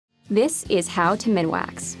This is How to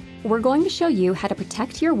Minwax. We're going to show you how to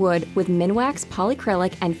protect your wood with Minwax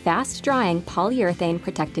polyacrylic and fast-drying polyurethane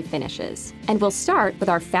protective finishes. And we'll start with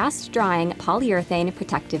our fast-drying polyurethane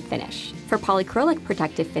protective finish. For polyacrylic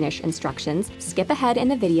protective finish instructions, skip ahead in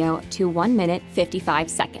the video to 1 minute 55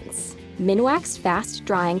 seconds. Minwax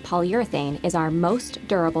fast-drying polyurethane is our most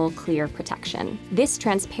durable clear protection. This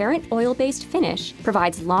transparent oil-based finish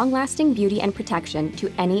provides long-lasting beauty and protection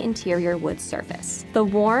to any interior wood surface. The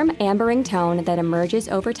warm, ambering tone that emerges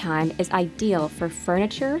over time is ideal for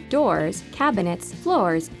furniture, doors, cabinets,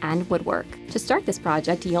 floors, and woodwork. To start this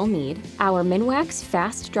project, you'll need our Minwax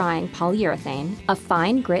fast-drying polyurethane, a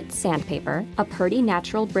fine grit sandpaper, a Purdy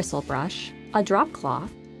natural bristle brush, a drop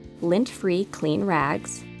cloth, lint-free clean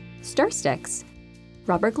rags, stir sticks,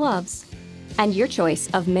 rubber gloves, and your choice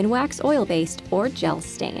of Minwax oil-based or gel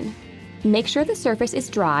stain. Make sure the surface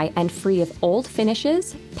is dry and free of old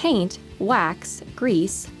finishes, paint, wax,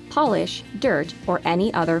 grease, polish, dirt, or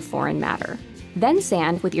any other foreign matter. Then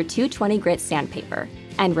sand with your 220 grit sandpaper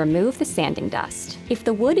and remove the sanding dust. If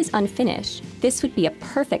the wood is unfinished, this would be a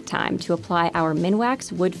perfect time to apply our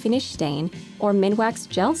Minwax wood finish stain or Minwax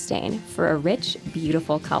gel stain for a rich,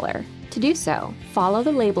 beautiful color. To do so, follow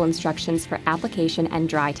the label instructions for application and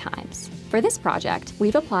dry times. For this project,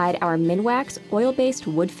 we've applied our Minwax oil-based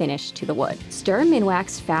wood finish to the wood. Stir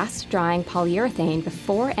Minwax fast-drying polyurethane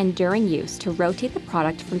before and during use to rotate the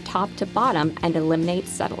product from top to bottom and eliminate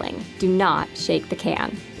settling. Do not shake the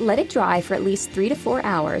can. Let it dry for at least 3 to 4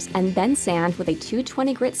 hours and then sand with a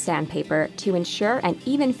 220 grit sandpaper to ensure an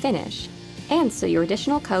even finish, and so your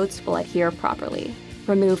additional coats will adhere properly.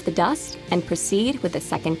 Remove the dust and proceed with the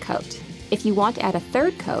second coat. If you want to add a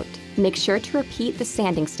third coat, make sure to repeat the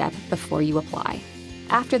sanding step before you apply.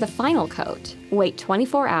 After the final coat, wait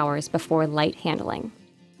 24 hours before light handling.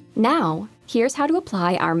 Now, here's how to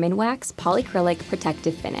apply our Minwax polyacrylic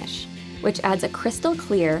protective finish, which adds a crystal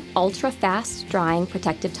clear, ultra-fast drying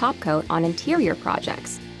protective top coat on interior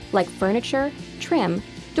projects like furniture, trim,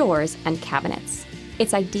 doors, and cabinets.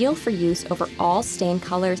 It's ideal for use over all stain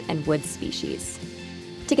colors and wood species.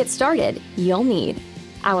 To get started, you'll need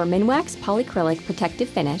our Minwax polyacrylic protective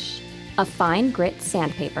finish, a fine grit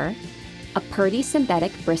sandpaper, a Purdy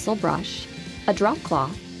synthetic bristle brush, a drop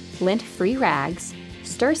cloth, lint-free rags,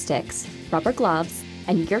 stir sticks, rubber gloves,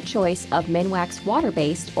 and your choice of Minwax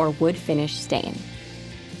water-based or wood finish stain.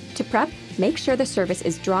 To prep, make sure the surface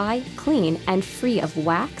is dry, clean, and free of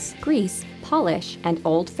wax, grease, polish, and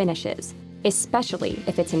old finishes, especially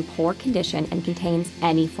if it's in poor condition and contains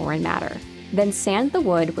any foreign matter. Then sand the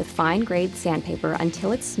wood with fine-grade sandpaper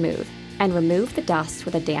until it's smooth, and remove the dust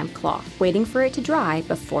with a damp cloth, waiting for it to dry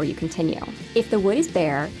before you continue. If the wood is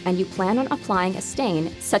bare and you plan on applying a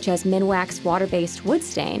stain, such as Minwax water-based wood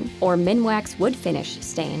stain or Minwax wood finish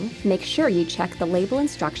stain, make sure you check the label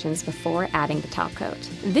instructions before adding the top coat.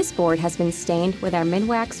 This board has been stained with our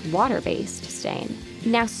Minwax water-based stain.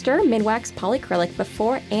 Now stir Minwax polyacrylic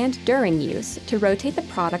before and during use to rotate the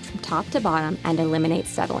product from top to bottom and eliminate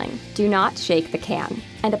settling. Do not shake the can.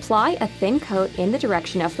 And apply a thin coat in the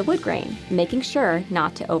direction of the wood grain, making sure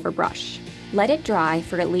not to overbrush. Let it dry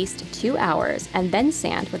for at least 2 hours and then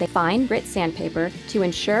sand with a fine grit sandpaper to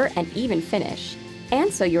ensure an even finish,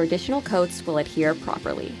 and so your additional coats will adhere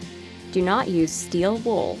properly. Do not use steel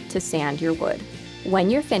wool to sand your wood. When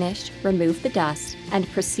you're finished, remove the dust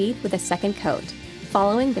and proceed with a second coat,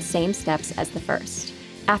 following the same steps as the first.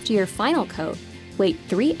 After your final coat, wait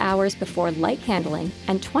 3 hours before light handling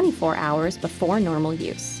and 24 hours before normal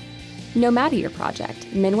use. No matter your project,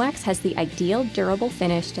 Minwax has the ideal durable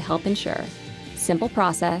finish to help ensure simple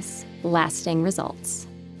process, lasting results.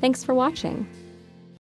 Thanks for watching.